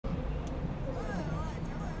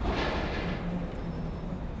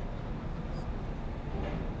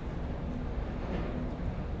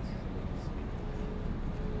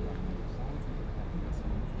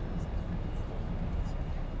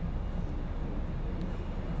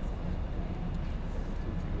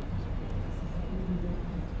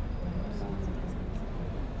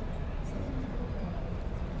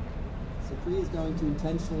tree is going to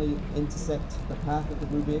intentionally intersect the path of the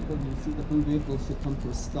blue vehicle. You'll see the blue vehicle should come to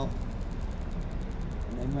a stop.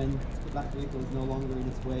 And then when the black vehicle is no longer in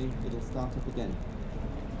its way, it'll start up again.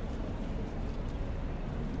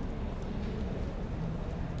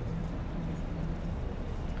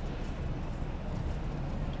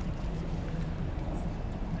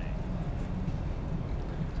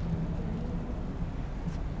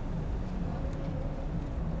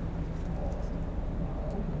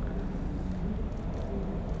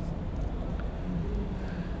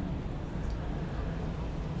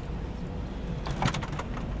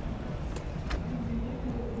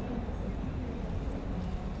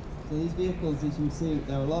 So these vehicles, as you can see,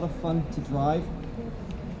 they're a lot of fun to drive.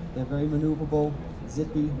 They're very maneuverable,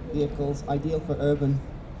 zippy vehicles, ideal for urban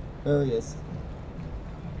areas.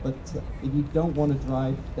 But if you don't want to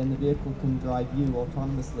drive, then the vehicle can drive you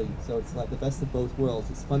autonomously. So it's like the best of both worlds.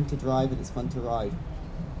 It's fun to drive and it's fun to ride.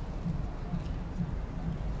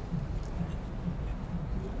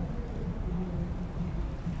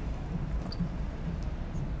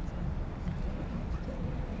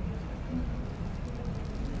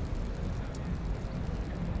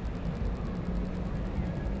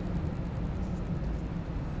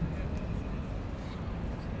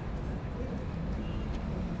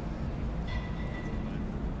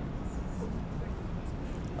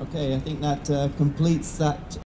 Okay, I think that completes that